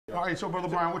All right, so Brother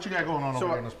Brian, what you got going on over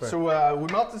there in this bed? So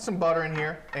we melted some butter in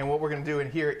here, and what we're going to do in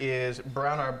here is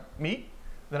brown our meat.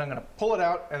 Then I'm going to pull it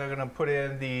out, and I'm going to put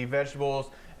in the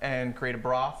vegetables and create a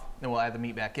broth. Then we'll add the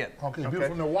meat back in. Okay,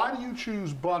 beautiful. Now, why do you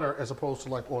choose butter as opposed to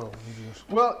like oil?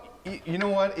 Well, you know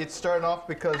what? It started off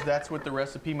because that's what the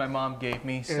recipe my mom gave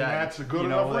me. And that's a good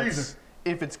enough reason.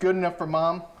 If it's good enough for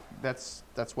Mom, that's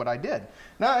what I did.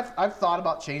 Now I've thought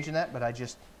about changing that, but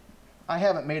I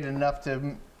haven't made it enough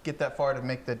to get that far to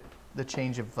make the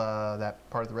change of that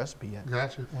part of the recipe yet.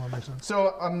 Gotcha. Well, that makes sense.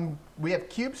 So we have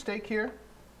cube steak here,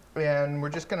 and we're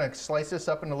just gonna slice this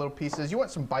up into little pieces. You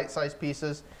want some bite-sized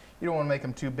pieces. You don't want to make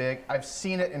them too big. I've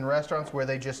seen it in restaurants where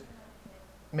they just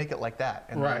make it like that,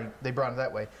 and they brown it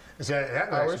that way.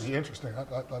 That would actually be interesting.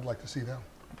 I'd like to see that.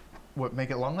 What,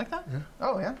 make it long like that? Yeah.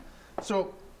 Oh, yeah.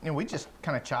 So, we just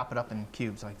kind of chop it up in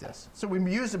cubes like this. So we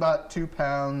use about 2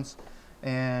 pounds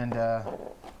and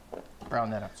brown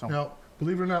that up. So now,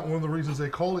 believe it or not, one of the reasons they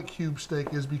call it cube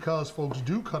steak is because folks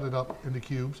do cut it up into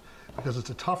cubes because it's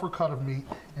a tougher cut of meat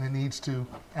and it needs to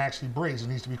actually braise. It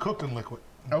needs to be cooked in liquid.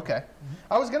 Okay.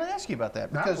 I was going to ask you about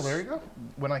that because well, there you go.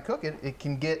 When I cook it, it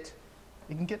can get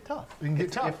tough. It can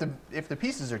get tough. If the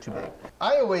pieces are too big.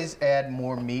 I always add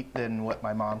more meat than what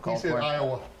my mom called for. He said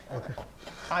Iowa. Okay.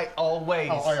 I always.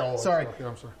 Oh, I always. Sorry. Okay,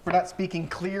 I'm sorry. For not speaking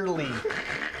clearly.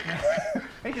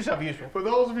 Make yourself useful. For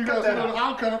those of you guys who don't know,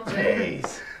 I'll cut up.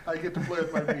 Jeez. I get to play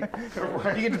with my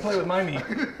meat. You get to play with my meat.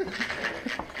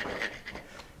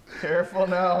 Careful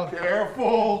now.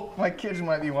 Careful. My kids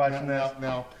might be watching this.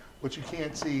 Now, what you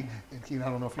can't see, and Keen, I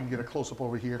don't know if you can get a close-up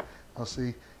over here.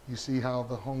 You see how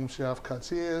the home chef cuts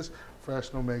his,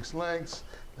 Fresno makes lengths,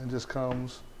 and just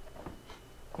comes.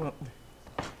 Well,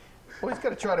 always got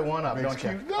to try to one-up, don't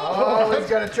you? No. Always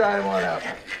got to try to one-up.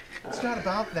 It's not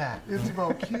about that. It's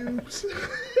about cubes.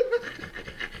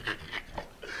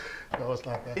 No, it's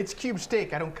not that. It's cube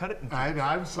steak. I don't cut it in cubes.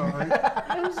 I'm sorry.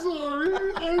 I'm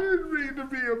sorry. I didn't mean to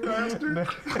be a bastard.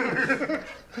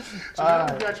 So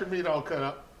now you got your meat all cut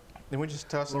up. Then we just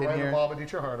toss it in here. Lorraine Bob and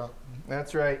eat your heart out.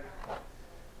 That's right.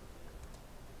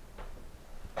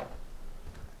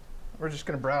 We're just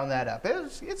going to brown that up.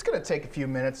 It's going to take a few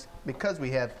minutes because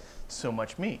we have so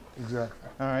much meat. Exactly.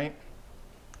 All right.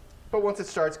 But once it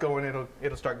starts going,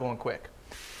 it'll start going quick.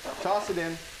 Toss it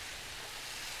in.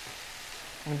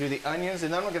 I'm going to do the onions,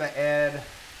 and then I'm going to add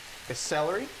some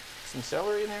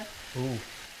celery in there. Ooh.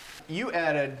 You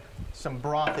added some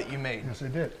broth that you made. Yes, I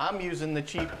did. I'm using the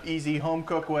cheap, easy, home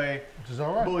cook way. Which is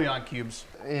all right. Bouillon cubes.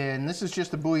 And this is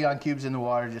just the bouillon cubes in the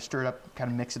water. Just stir it up, kind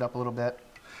of mix it up a little bit.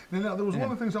 Now, there was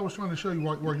one of the things I was trying to show you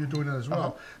while you're doing that as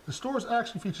well. The stores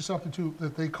actually feature something, too,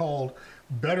 that they called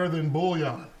better than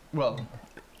bouillon. Well,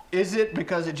 is it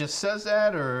because it just says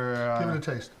that, or? Give it a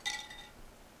taste.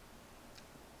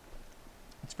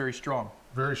 It's very strong.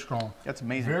 Very strong. That's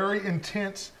amazing. Very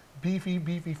intense,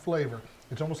 beefy flavor.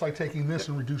 It's almost like taking this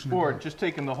and reducing it down. Or just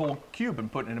taking the whole cube and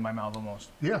putting it in my mouth almost.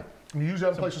 Yeah. And you use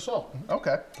that in place of salt.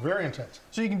 Okay. Very intense.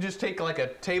 So you can just take like a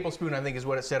tablespoon, I think is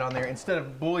what it said on there. Instead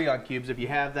of bouillon cubes, if you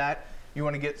have that, you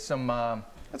want to get some,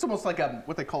 that's almost like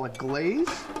what they call a glaze.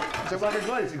 It's like a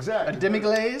glaze, exactly. A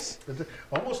demi-glaze?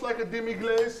 Almost like a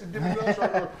demi-glaze,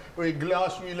 or a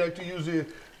glace. We like to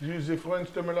use the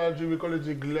French terminology. We call it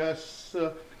the glace.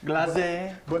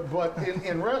 Glacé. But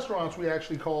in restaurants, we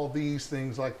actually call these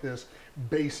things like this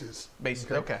bases.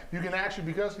 Bases, okay. You can actually,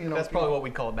 because, That's probably what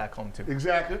we call it back home, too.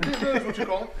 Exactly. That's what you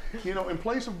call it. In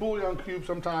place of bouillon cubes,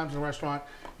 sometimes in a restaurant,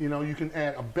 you can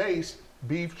add a base,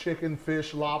 beef, chicken,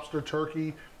 fish, lobster,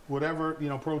 turkey, whatever,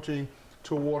 protein,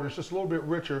 to water. It's just a little bit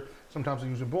richer. Sometimes I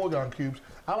use bouillon cubes.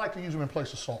 I like to use them in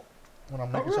place of salt. When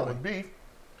I'm making something with beef,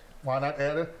 why not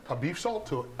add a beef salt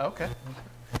to it? Okay.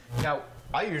 Now,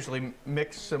 I usually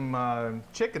mix some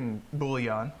chicken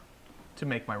bouillon to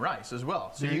make my rice as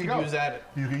well. So you can use that.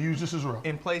 You can use this as well.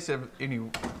 In place of any.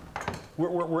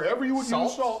 Wherever you would Salt?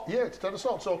 use salt, yeah, instead of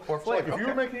salt. So, or flavor. Like if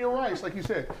you're making your rice, like you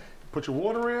said, put your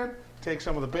water in, take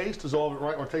some of the base, dissolve it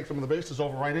right, or take some of the base,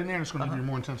 dissolve it right in there, and it's going to give you a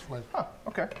more intense flavor. Oh,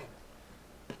 okay.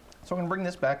 So I'm going to bring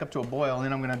this back up to a boil, and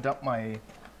then I'm going to dump my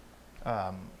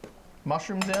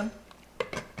mushrooms in.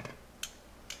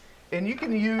 And you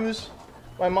can use,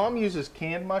 my mom uses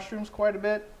canned mushrooms quite a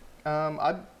bit.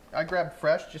 I grab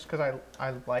fresh just because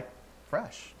I like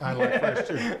fresh. I like fresh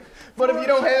too. But if you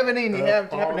don't have any and you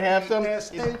happen to have some,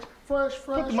 fresh,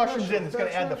 put the mushrooms in. It's going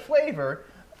to add the flavor.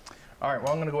 All right,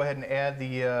 well, I'm going to go ahead and add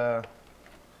the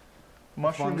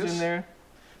mushrooms in there.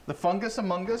 The fungus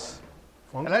among us.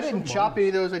 And I didn't chop any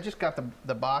of those. I just got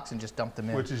the box and just dumped them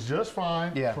in. Which is just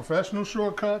fine. Yeah. Professional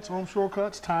shortcuts, home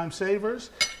shortcuts, time savers.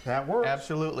 That works.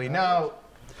 Absolutely. Now,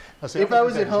 if I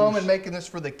was at home and making this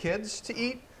for the kids to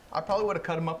eat, I probably would have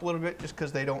cut them up a little bit just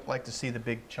because they don't like to see the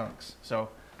big chunks. So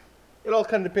it all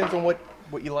kind of depends on what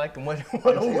you like and what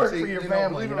will work for your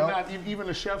family. Believe it or not, even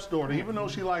the chef's daughter, even though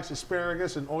she likes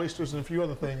asparagus and oysters and a few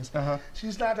other things,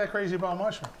 she's not that crazy about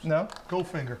mushrooms. No?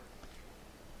 Goldfinger.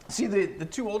 See, the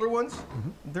two older ones,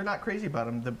 they're not crazy about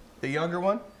them. The younger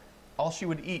one, all she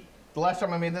would eat, the last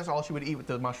time I made this, all she would eat with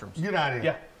the mushrooms. Get out of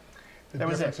here. Yeah. The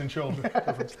difference in children.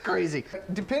 It's crazy.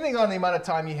 Depending on the amount of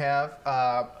time you have,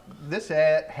 this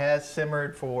has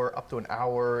simmered for up to an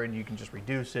hour, and you can just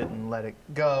reduce it and let it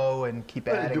go and keep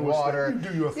adding water. You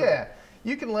do your thing. Yeah,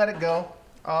 you can let it go.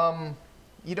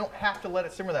 You don't have to let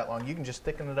it simmer that long. You can just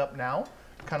thicken it up now,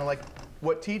 kind of like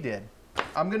what T did.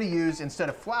 I'm going to use, instead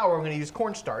of flour, I'm going to use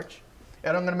cornstarch.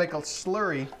 And I'm going to make a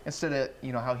slurry instead of,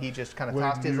 you know, how he just kind of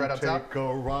tossed his right on top. Take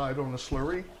a ride on the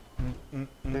slurry. Dun,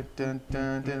 dun,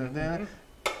 dun, dun, dun.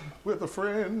 With a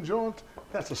friend joint.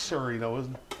 That's a surrey, though,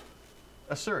 isn't it?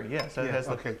 A surrey, yes. That Yeah, has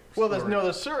the, okay, well, slurry. no,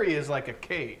 the surrey is like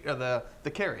a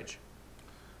the carriage.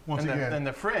 Once and again, and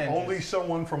the fringe. only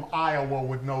someone from Iowa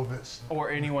would know this.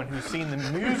 Or anyone who's seen the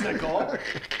musical.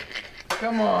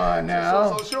 Come on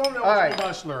now. So show them All right.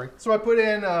 about slurry. So I put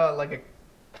in like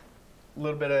a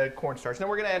little bit of cornstarch. Then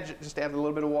we're going to just add a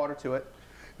little bit of water to it.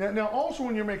 Now, also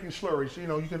when you're making slurries, you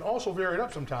know, you can also vary it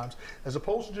up sometimes, as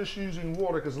opposed to just using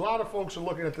water, because a lot of folks are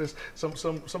looking at this,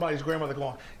 somebody's grandmother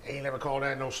going, hey, you never call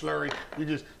that no slurry, you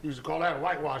just used to call that a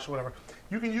whitewash or whatever.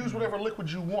 You can use whatever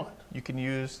liquid you want. You can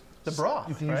use the broth,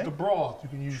 You can right? use the broth, you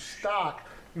can use stock,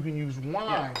 you can use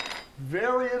wine.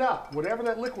 Vary it up, whatever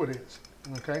that liquid is,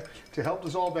 okay, to help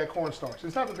dissolve that cornstarch.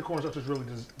 It's not that the cornstarch is really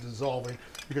dissolving,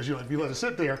 because you know, if you let it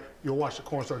sit there, you'll watch the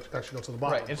cornstarch actually go to the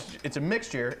bottom. Right, it's a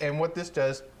mixture, and what this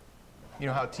does, you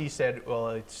know how T said, well,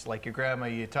 it's like your grandma,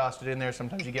 you tossed it in there,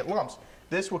 sometimes you get lumps.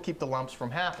 This will keep the lumps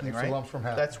from happening, Keeps right? the lumps from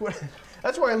happening.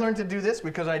 That's why I learned to do this,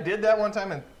 because I did that one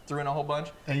time and threw in a whole bunch,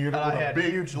 and I had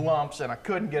huge lumps, and I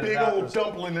couldn't get it big out. old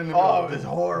dumpling in the middle. Oh, it was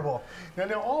horrible.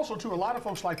 Now also too, a lot of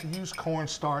folks like to use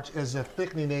cornstarch as a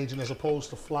thickening agent as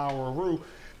opposed to flour or roux,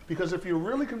 because if you're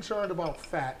really concerned about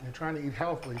fat and you're trying to eat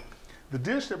healthily, the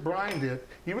dish that Brian did,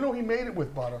 even though he made it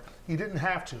with butter, he didn't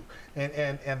have to.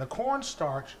 And the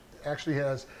cornstarch actually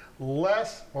has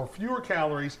less or fewer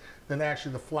calories than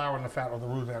actually the flour and the fat or the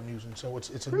roux that I'm using. So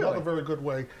it's another very good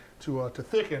way to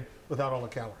thicken without all the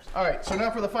calories. All right, so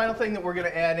now for the final thing that we're going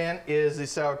to add in is the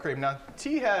sour cream. Now,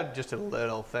 T had just a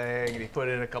little thing, and he put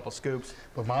in a couple scoops.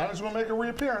 But mine is going to make a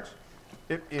reappearance.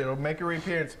 It'll make a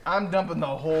reappearance. I'm dumping the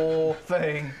whole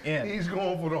thing in. He's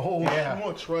going for the whole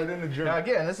schmutz right in the jar. Now,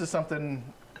 again, this is something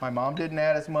my mom didn't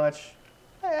add as much.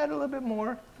 I add a little bit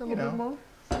more. A little bit more.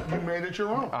 You made it your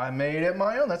own. I made it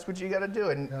my own. That's what you got to do.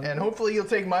 And hopefully you'll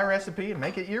take my recipe and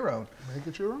make it your own. Make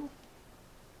it your own.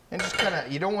 And just kind of,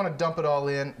 you don't want to dump it all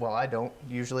in. Well, I don't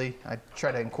usually. I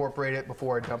try to incorporate it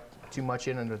before I dump too much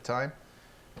in at a time.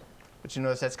 But you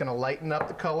notice that's going to lighten up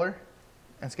the color.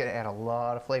 And it's going to add a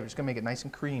lot of flavor. It's going to make it nice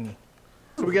and creamy.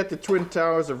 So we got the Twin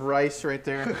Towers of rice right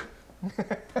there.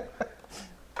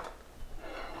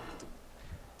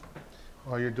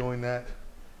 While you're doing that.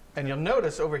 And you'll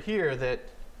notice over here that,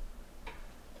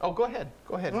 oh, go ahead.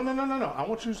 Go ahead. No. I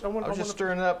want you. I was just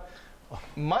stirring it up.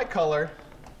 My color,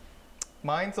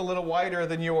 mine's a little whiter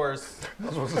than yours. I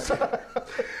was supposed to say.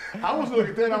 I was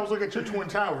looking at that. I was looking at your Twin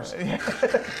Towers.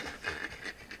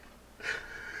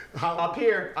 Up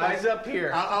here, eyes up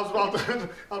here. I was about to.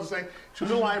 I was saying,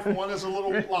 choose a life one that's a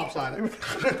little lopsided.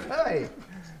 Hey,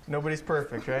 nobody's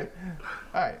perfect, right?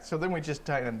 All right, so then we just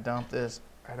kind of dump this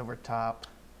right over top.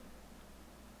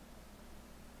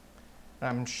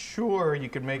 I'm sure you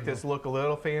could make this look a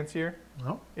little fancier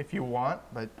if you want,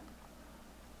 but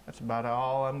that's about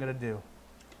all I'm going to do.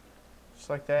 Just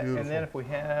like that. Beautiful. And then if we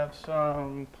have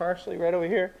some parsley right over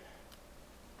here,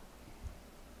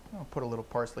 I'll put a little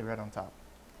parsley right on top.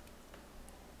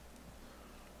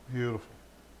 Beautiful.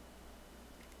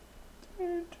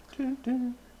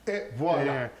 Voila.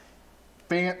 There.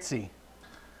 Fancy.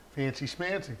 Fancy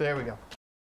schmancy. There we go.